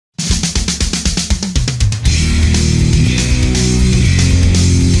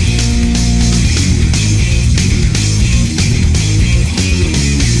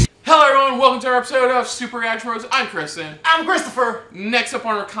episode of Super Reactions. I'm Kristen. I'm Christopher. Next up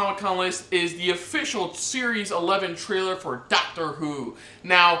on our Comic-Con list is the official Series 11 trailer for Doctor Who.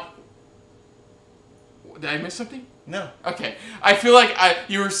 Now, did I miss something? No. Okay. I feel like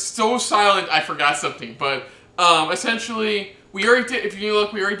you were so silent I forgot something. But essentially, we already did, if you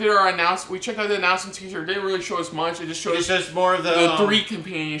look, we already did our announcement. We checked out the announcement teaser. It didn't really show us much. It just showed us more of the 3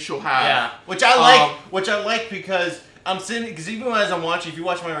 companions she'll have. Yeah. Which I like because I'm sitting, because even as I'm watching, if you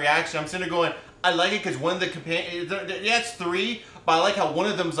watch my reaction, I'm sitting there going, I like it because one of the companions, yeah, it's 3, but I like how one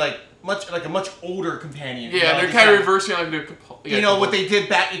of them's like a much older companion. Yeah, they're kind of reversing like the what they did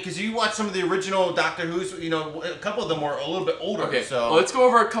back, because you watch some of the original Doctor Who's, a couple of them were a little bit older. Okay, so well, let's go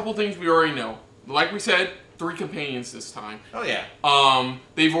over a couple things we already know. Like we said, 3 companions this time. Oh yeah. I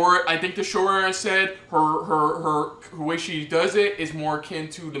think the showrunner said her way she does it is more akin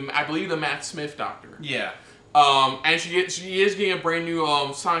to I believe the Matt Smith Doctor. Yeah. And she is getting a brand new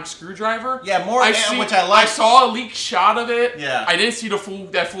sonic screwdriver. Yeah, which I like. I saw a leaked shot of it. Yeah. I didn't see the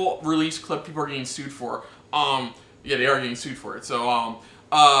full release clip people are getting sued for. Yeah, they are getting sued for it. So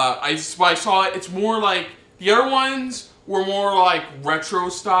I saw it. It's more like the other ones were more like retro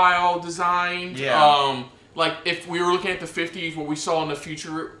style designed. Yeah. Like if we were looking at the 50s, what we saw in the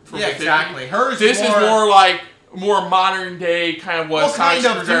future from the 50s. Exactly. This is more like more modern day kind of what sonic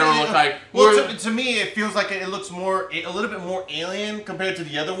screwdriver look like. Well, to me, it feels like it looks a little bit more alien compared to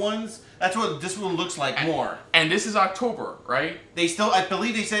the other ones. That's what this one looks like more. And this is October, right? I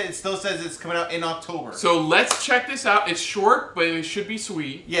believe they said it still says it's coming out in October. So let's check this out. It's short, but it should be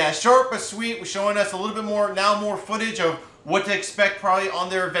sweet. Yeah, short but sweet. Showing us a little bit more footage of what to expect probably on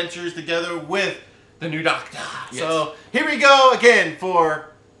their adventures together with the new Doctor. Yes. So here we go again for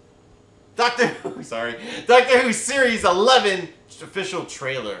Doctor Who Series 11 official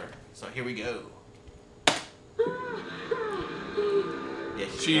trailer. So here we go. Yeah,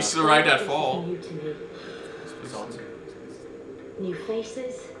 she used to ride that fall. New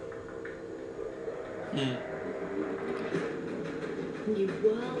faces. New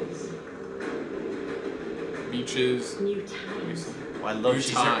worlds. Beaches. New times. Oh, I love new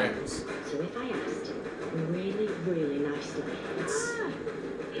times. So if I asked really, really nicely,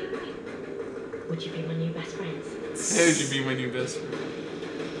 would you be my new best friends? Hey, would you be my new best friend?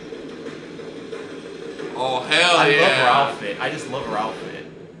 Oh, hell I yeah. love her outfit. I just love her outfit.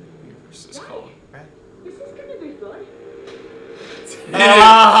 What's this called? This is gonna be fun.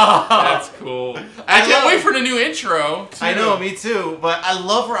 That's cool. I can't wait for the new intro, too. I know, me too. But I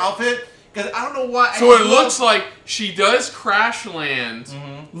love her outfit because I don't know why. So it looks like she does crash land,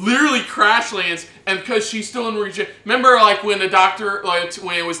 literally crash lands, and because she's still in remember, like when the Doctor, like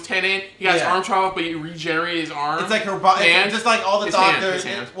when it was Tennant, he got his arm chopped off, but he regenerated his arm. It's like her body, just like all the doctors.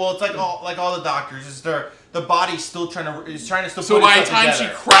 Well, it's like all the doctors. It's the body's still trying to still. So by the time she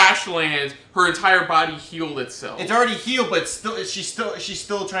crash lands, her entire body healed itself. It's already healed, but she's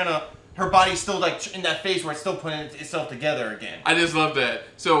still trying to. Her body's still like in that phase where it's still putting itself together again. I just love that.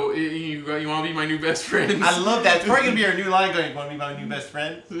 So you want to be my new best friend? I love that. It's probably gonna be our new line. Going, want to be my new best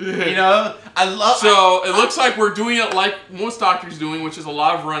friend? You know, I love. So it looks like we're doing it like most doctors doing, which is a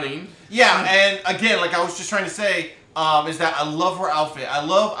lot of running. Yeah, and again, like I was just trying to say, is that I love her outfit. I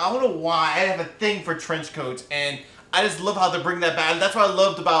don't know why I have a thing for trench coats, and I just love how they bring that back. That's what I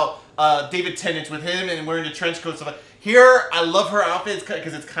loved about David Tennant with him and wearing the trench coat stuff. Here, I love her outfit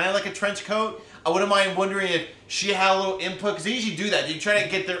because it's kind of like a trench coat. I wouldn't mind wondering if she had a little input, because they usually do that. They try to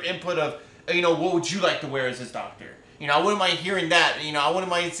get their input of, what would you like to wear as this Doctor? I wouldn't mind hearing that. I wouldn't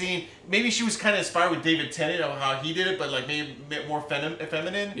mind seeing, maybe she was kind of inspired with David Tennant of how he did it, but like maybe a bit more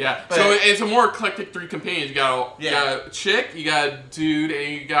feminine. Yeah, so it's a more eclectic 3 companions. You got a chick, you got a dude,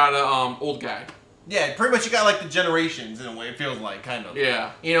 and you got a old guy. Yeah, pretty much you got like the generations in a way, it feels like, kind of.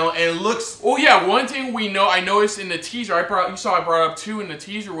 Yeah. And it looks... Oh yeah, one thing I noticed in the teaser, I brought up too in the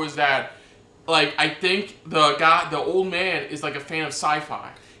teaser, was that, like, I think the old man is like a fan of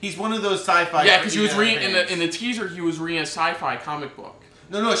sci-fi. He's one of those sci-fi... Yeah, because he was reading, in the teaser, he was reading a sci-fi comic book.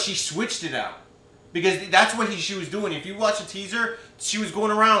 No, she switched it out. Because that's what she was doing. If you watch the teaser, she was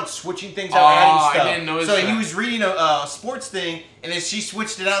going around switching things out, adding stuff. I didn't notice that. He was reading a sports thing, and then she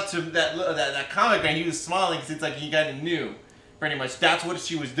switched it out to that comic, and he was smiling because it's like he got it new. Pretty much, that's what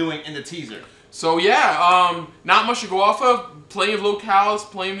she was doing in the teaser. So yeah, not much to go off of. Plenty of locales,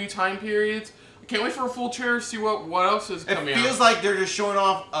 plenty of new time periods. I can't wait for a full trailer to see what else is coming out. It feels like they're just showing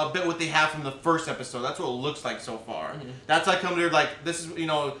off a bit what they have from the first episode. That's what it looks like so far. That's like they're like, this is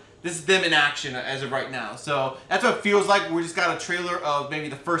this is them in action as of right now. So that's what it feels like. We just got a trailer of maybe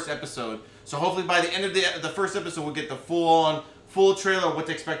the first episode. So hopefully by the end of the first episode, we'll get the full trailer of what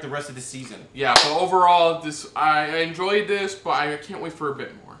to expect the rest of the season. Yeah, but overall, I enjoyed this, but I can't wait for a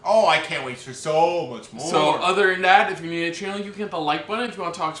bit more. Oh, I can't wait for so much more. So other than that, if you're new to the channel, you can hit the like button. If you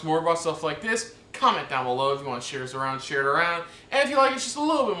want to talk some more about stuff like this, comment down below. If you want to share it around, share it around. And if you like it just a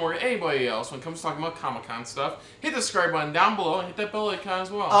little bit more than anybody else when it comes to talking about Comic-Con stuff, hit the subscribe button down below and hit that bell icon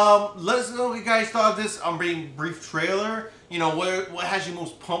as well. Let us know what you guys thought of this brief trailer. You know, what has you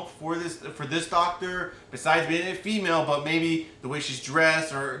most pumped for this Doctor, besides being a female, but maybe the way she's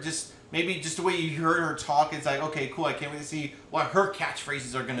dressed, or just maybe just the way you heard her talk. It's like, okay, cool, I can't wait to see what her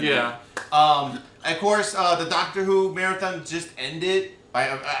catchphrases are gonna be. Of course, the Doctor Who marathon just ended.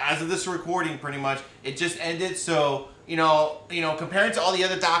 As of this recording, pretty much, it just ended. So, you know, comparing to all the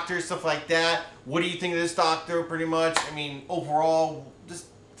other Doctors, stuff like that, what do you think of this Doctor, pretty much? I mean, overall, just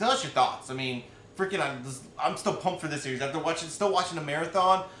tell us your thoughts. I mean, freaking, I'm still pumped for this series. After still watching the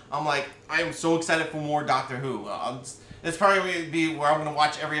marathon, I'm like, I am so excited for more Doctor Who. It's probably going to be where I'm going to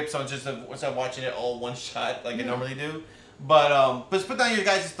watch every episode just instead of watching it all one shot like I normally do. But just put down your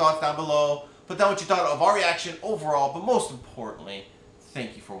guys' thoughts down below. Put down what you thought of our reaction overall, but most importantly,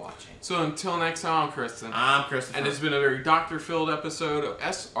 thank you for watching. So until next time, I'm Kristen. I'm Christopher. And it's been a very Doctor-filled episode of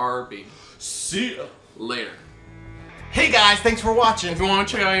SRB. See ya. Later. Hey guys, thanks for watching. If you want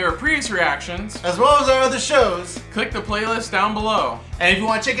to check out our previous reactions, as well as our other shows, click the playlist down below. And if you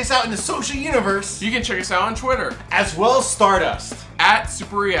want to check us out in the social universe, you can check us out on Twitter. As well as Stardust.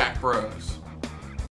 @SuperReactBros.